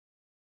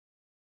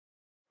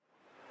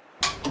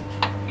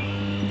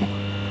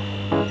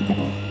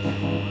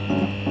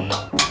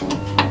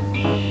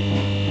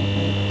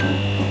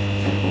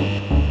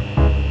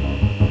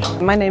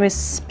My name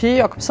is Pye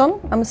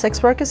Jacbsson. I'm a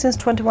sex worker since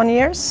 21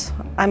 years.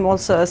 I'm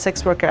also a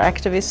sex worker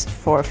activist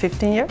for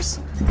 15 years.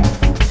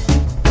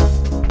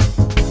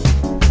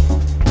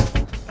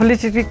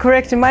 Politically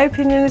correct, in my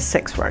opinion, is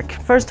sex work.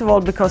 First of all,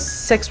 because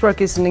sex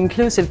work is an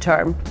inclusive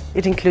term.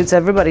 It includes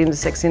everybody in the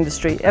sex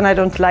industry. And I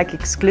don't like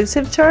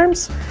exclusive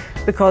terms,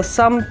 because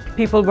some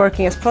people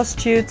working as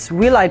prostitutes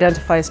will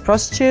identify as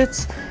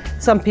prostitutes.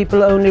 Some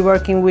people only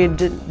working with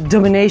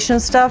domination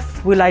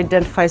stuff will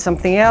identify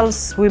something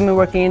else. Women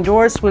working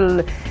indoors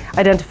will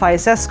identify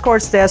as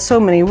escorts. There are so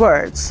many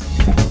words.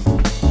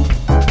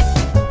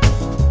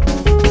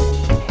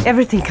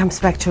 Everything comes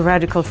back to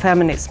radical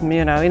feminism.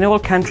 You know, in all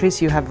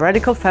countries you have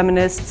radical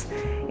feminists.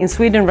 In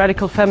Sweden,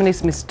 radical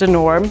feminism is the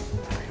norm.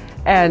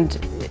 And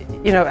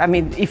you know, I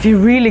mean, if you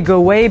really go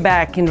way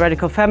back in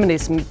radical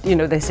feminism, you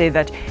know, they say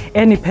that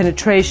any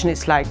penetration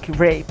is like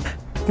rape.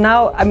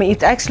 Now, I mean,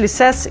 it actually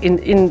says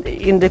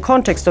in the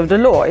context of the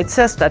law, it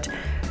says that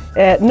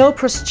no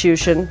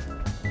prostitution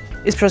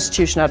is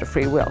prostitution out of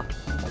free will,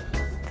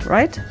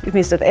 right? It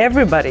means that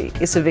everybody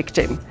is a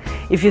victim.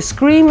 If you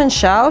scream and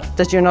shout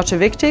that you're not a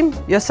victim,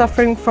 you're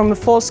suffering from a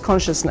false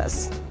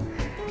consciousness.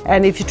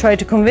 And if you try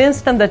to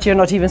convince them that you're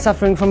not even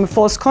suffering from a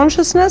false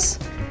consciousness,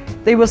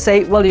 they will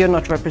say, well, you're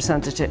not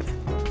representative.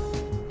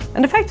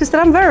 And the fact is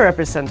that I'm very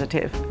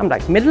representative. I'm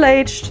like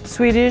middle-aged,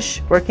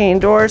 Swedish, working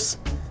indoors,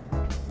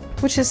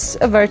 which is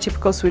a very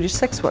typical Swedish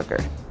sex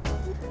worker.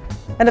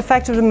 And the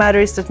fact of the matter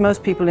is that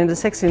most people in the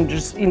sex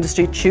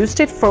industry choose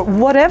it for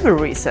whatever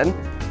reason.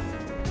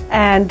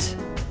 And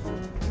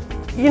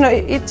you know,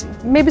 it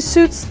maybe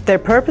suits their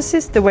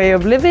purposes, the way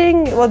of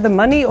living, or the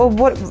money, or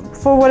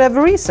for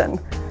whatever reason.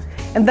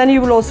 And then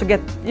you will also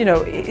get, you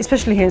know,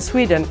 especially here in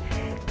Sweden,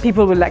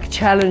 people will like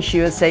challenge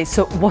you and say,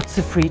 so what's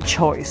a free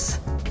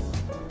choice?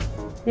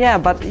 Yeah,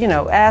 but you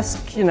know,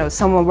 ask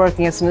someone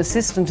working as an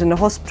assistant in a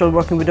hospital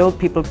working with old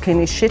people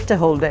cleaning shit the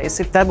whole days,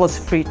 if that was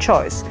a free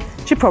choice.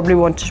 She probably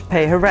wanted to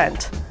pay her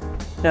rent.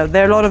 You know,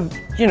 there are a lot of,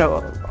 you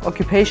know,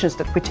 occupations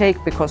that we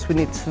take because we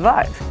need to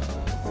survive.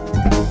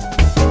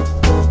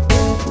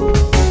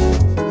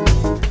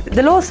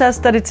 The law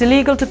says that it's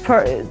illegal to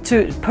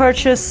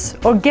purchase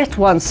or get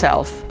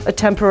oneself a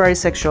temporary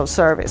sexual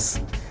service.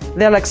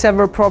 There are like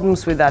several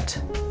problems with that,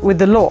 with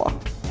the law,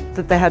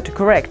 that they had to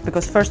correct.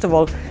 Because first of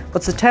all,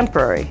 what's a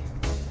temporary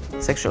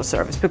sexual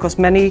service? Because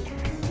many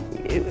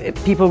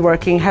people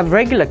working have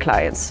regular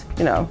clients.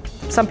 You know,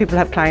 some people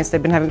have clients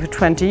they've been having for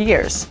 20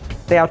 years.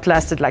 They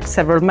outlasted like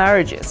several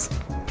marriages.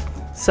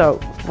 So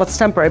what's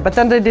temporary? But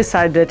then they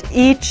decided that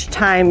each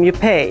time you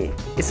pay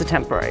is a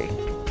temporary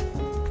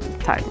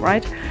time,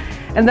 right?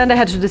 And then they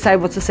had to decide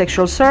what's a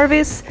sexual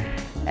service.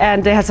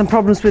 And they had some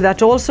problems with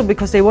that also,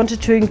 because they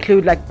wanted to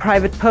include like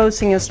private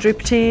posing and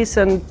striptease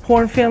and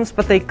porn films,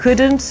 but they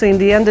couldn't. So in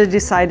the end they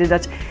decided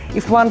that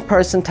if one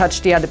person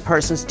touched the other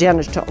person's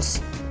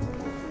genitals.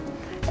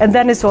 And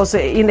then it's also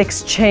in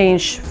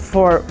exchange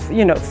for,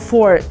 you know,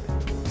 for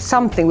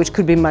something which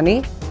could be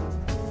money,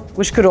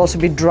 which could also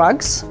be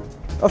drugs,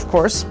 of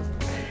course.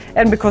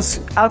 And because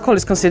alcohol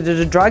is considered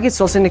a drug, it's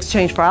also in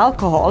exchange for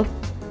alcohol,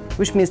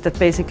 which means that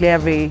basically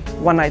every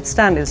one-night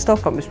stand in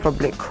Stockholm is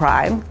probably a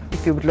crime,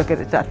 if you would look at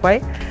it that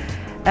way.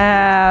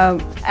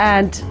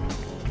 And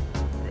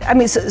I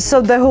mean,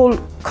 so the whole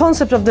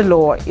concept of the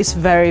law is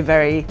very,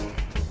 very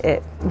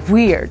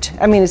weird.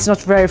 I mean, it's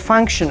not very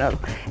functional.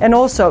 And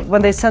also,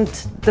 when they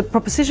sent the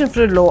proposition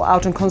for the law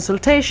out on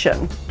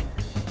consultation,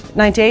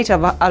 98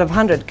 out of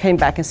 100 came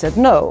back and said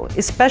no,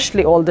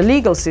 especially all the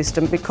legal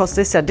system, because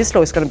they said this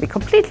law is going to be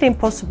completely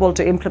impossible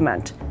to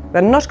implement.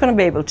 We're not going to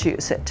be able to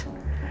use it.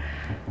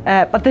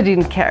 But they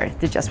didn't care,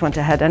 they just went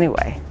ahead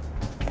anyway.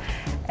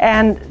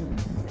 And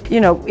you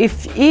know,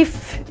 if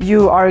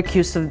you are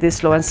accused of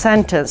this law and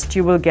sentenced,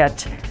 you will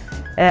get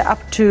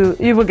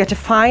a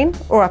fine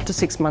or up to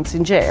 6 months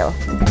in jail.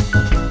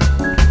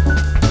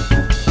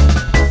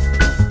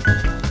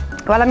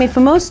 Well, I mean,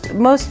 for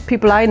most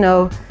people I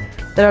know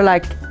that are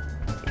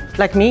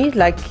like me,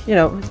 like, you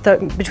know,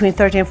 between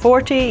 30 and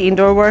 40,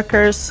 indoor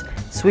workers,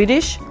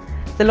 Swedish,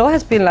 the law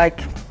has been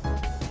like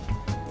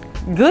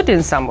good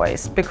in some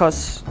ways,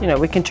 because you know,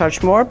 we can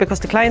charge more, because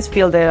the clients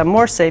feel they are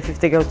more safe if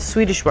they go to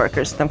Swedish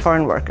workers than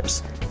foreign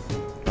workers,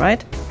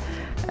 right?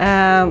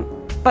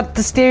 But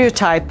the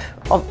stereotype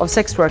of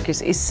sex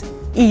workers is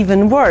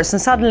even worse,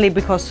 and suddenly,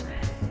 because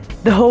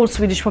the whole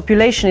Swedish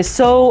population is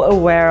so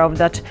aware of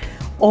that,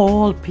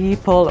 all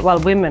people, well,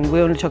 women, we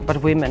only talk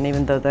about women,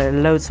 even though there are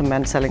loads of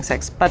men selling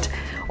sex, but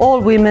all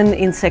women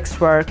in sex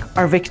work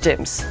are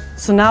victims.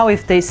 So now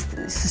if they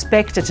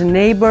suspect that a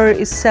neighbor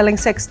is selling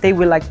sex, they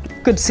will, like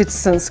good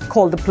citizens,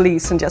 call the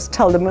police and just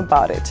tell them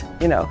about it,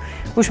 you know,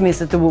 which means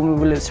that the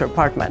woman will lose her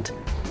apartment.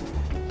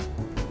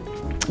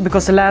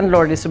 Because the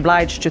landlord is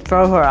obliged to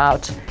throw her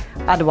out,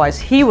 otherwise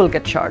he will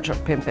get charged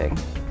of pimping.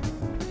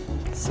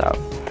 So.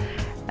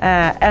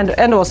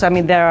 And also, I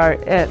mean, there are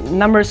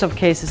numbers of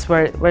cases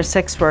where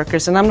sex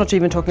workers, and I'm not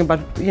even talking about,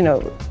 you know,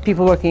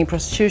 people working in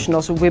prostitution,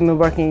 also women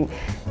working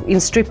in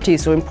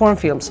striptease or in porn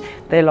films,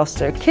 they lost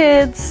their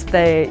kids,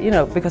 you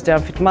know, because they're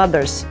unfit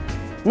mothers.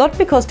 Not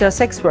because they're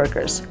sex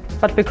workers,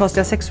 but because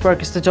they're sex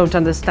workers that don't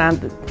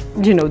understand,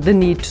 the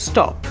need to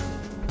stop.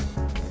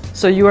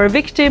 So you are a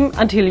victim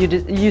until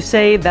you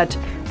say that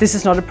this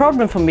is not a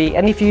problem for me,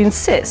 and if you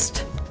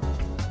insist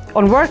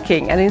on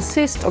working and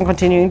insist on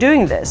continuing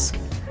doing this,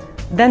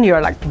 then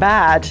you're like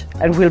bad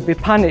and will be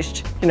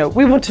punished.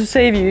 We want to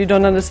save you, you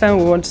don't understand,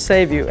 we want to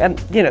save you. And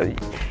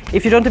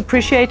if you don't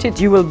appreciate it,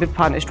 you will be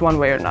punished one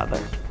way or another.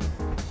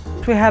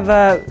 We have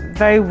a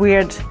very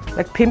weird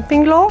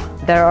pimping law.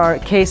 There are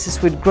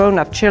cases with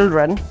grown-up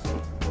children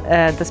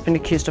that's been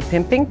accused of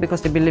pimping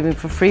because they've been living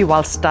for free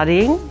while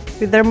studying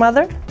with their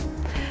mother.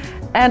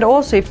 And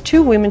also if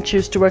two women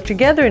choose to work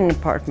together in an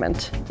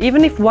apartment,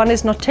 even if one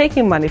is not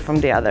taking money from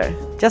the other,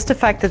 just the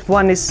fact that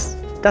one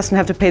doesn't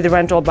have to pay the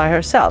rent all by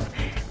herself,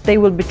 they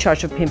will be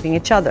charged of pimping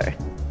each other.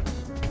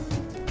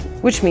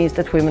 Which means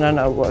that women are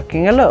now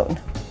working alone,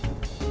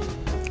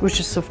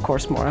 which is of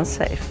course more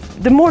unsafe.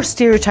 The more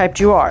stereotyped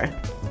you are,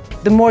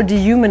 the more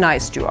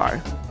dehumanized you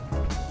are.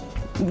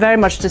 Very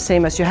much the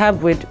same as you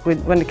have with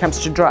when it comes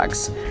to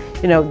drugs.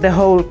 The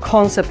whole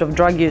concept of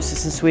drug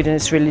users in Sweden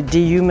is really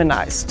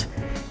dehumanized.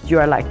 You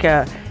are like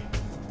an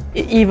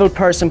evil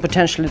person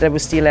potentially that will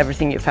steal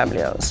everything your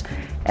family owns.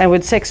 And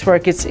with sex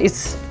work,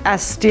 it's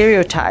as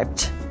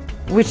stereotyped,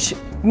 which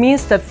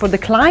means that for the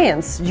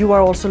clients, you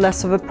are also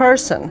less of a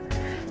person.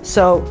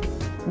 So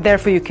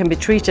therefore you can be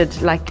treated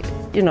like,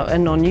 a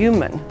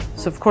non-human.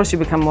 So of course you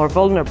become more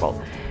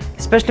vulnerable.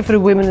 Especially for the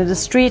women in the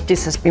street,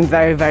 this has been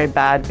very, very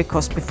bad,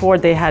 because before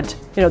they had,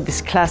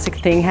 this classic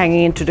thing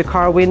hanging into the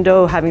car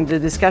window, having the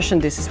discussion,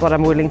 this is what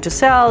I'm willing to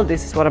sell,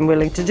 this is what I'm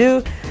willing to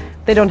do.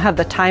 They don't have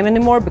the time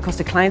anymore because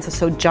the clients are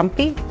so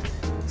jumpy.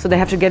 So they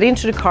have to get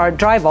into the car,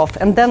 drive off,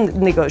 and then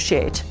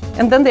negotiate.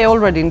 And then they're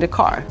already in the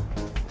car.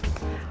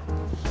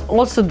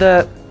 Also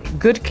the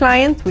good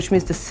client, which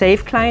means the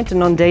safe client, the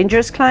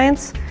non-dangerous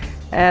clients,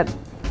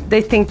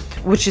 they think,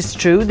 which is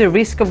true, the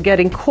risk of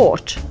getting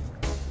caught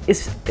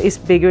is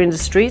bigger in the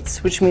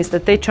streets, which means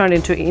that they turn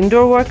into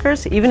indoor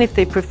workers, even if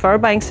they prefer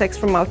buying sex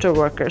from outdoor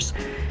workers,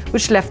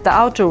 which left the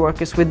outdoor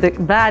workers with the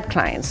bad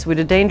clients, with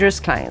the dangerous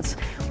clients,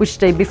 which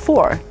they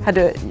before had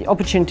an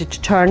opportunity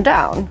to turn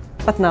down,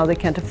 but now they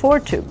can't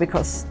afford to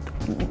because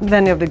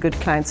many of the good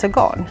clients are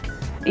gone.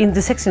 In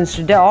the sex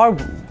industry, there are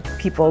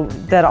people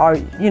that are,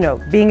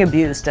 being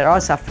abused, that are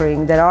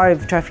suffering, that are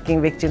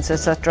trafficking victims,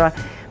 etc.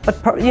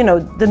 But,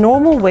 the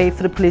normal way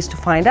for the police to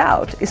find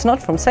out is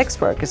not from sex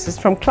workers, it's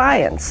from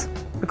clients.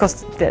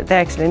 Because they're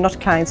actually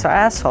not clients or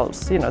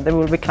assholes. There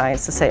will be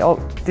clients that say, oh,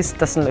 this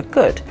doesn't look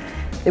good.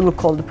 They will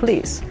call the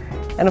police.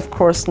 And of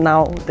course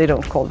now they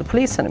don't call the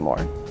police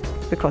anymore.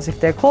 Because if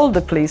they call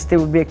the police, they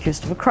will be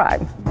accused of a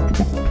crime.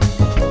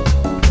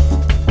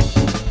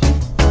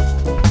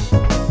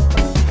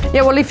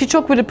 Yeah, well, if you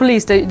talk with the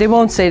police, they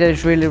won't say that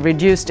it really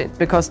reduced it,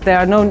 because there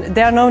are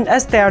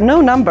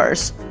no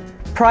numbers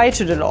prior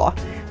to the law.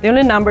 The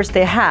only numbers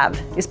they have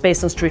is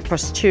based on street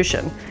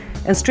prostitution.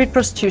 And street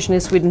prostitution in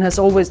Sweden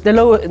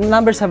the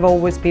numbers have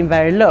always been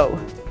very low,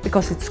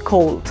 because it's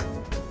cold,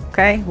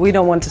 okay? We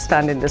don't want to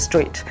stand in the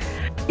street.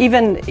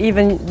 Even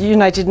the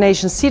United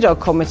Nations CEDAW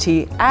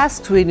committee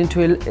asked Sweden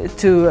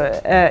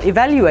to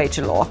evaluate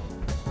the law,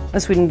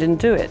 and Sweden didn't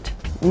do it.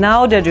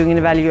 Now they're doing an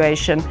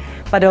evaluation,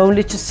 but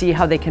only to see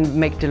how they can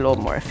make the law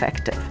more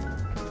effective.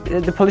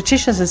 The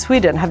politicians in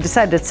Sweden have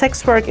decided that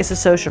sex work is a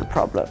social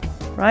problem,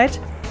 right?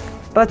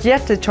 But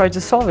yet they tried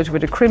to solve it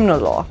with a criminal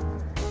law,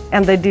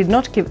 and they did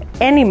not give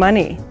any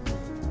money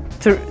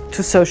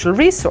to social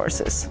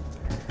resources.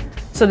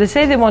 So they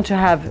say they want to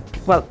have,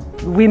 well,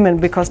 women,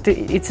 because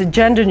it's a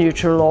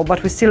gender-neutral law,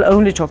 but we still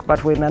only talk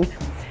about women.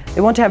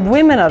 They want to have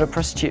women out of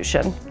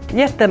prostitution,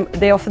 yet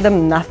they offer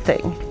them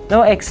nothing.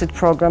 No exit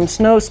programs,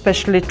 no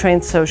specially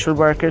trained social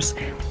workers.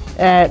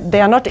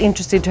 They are not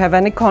interested to have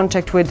any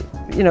contact with,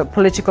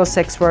 political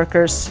sex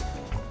workers.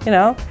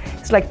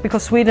 It's like,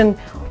 because Sweden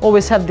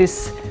always had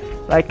this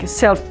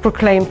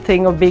self-proclaimed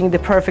thing of being the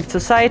perfect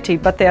society,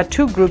 but there are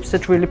two groups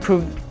that really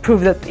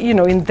prove that,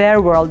 in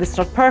their world it's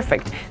not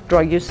perfect: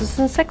 drug users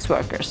and sex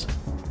workers.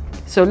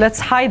 So let's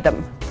hide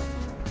them.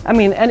 I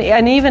mean,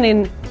 and even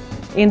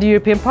in the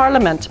European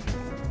Parliament,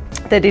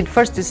 they did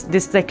first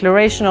this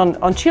declaration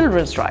on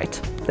children's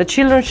rights. The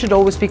children should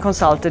always be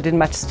consulted in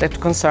matters that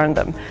concern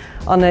them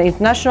on an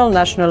international,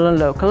 national and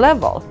local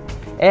level.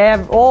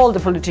 All the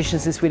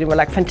politicians in Sweden were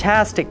like,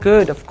 fantastic,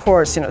 good, of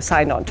course,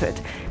 sign on to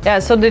it. Yeah,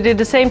 so they did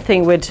the same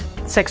thing with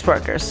sex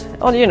workers.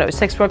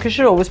 Sex workers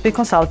should always be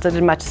consulted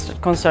in matters that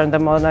concern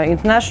them on an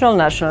international,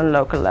 national and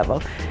local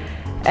level.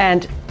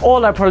 And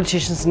all our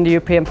politicians in the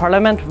European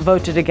Parliament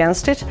voted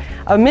against it.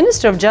 Our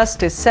Minister of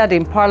Justice said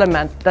in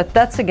Parliament that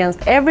that's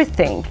against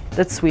everything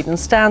that Sweden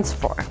stands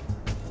for,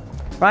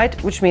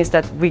 right? Which means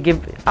that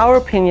our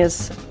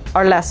opinions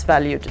are less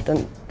valued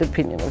than the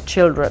opinion of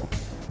children,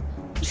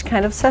 which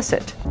kind of says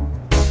it.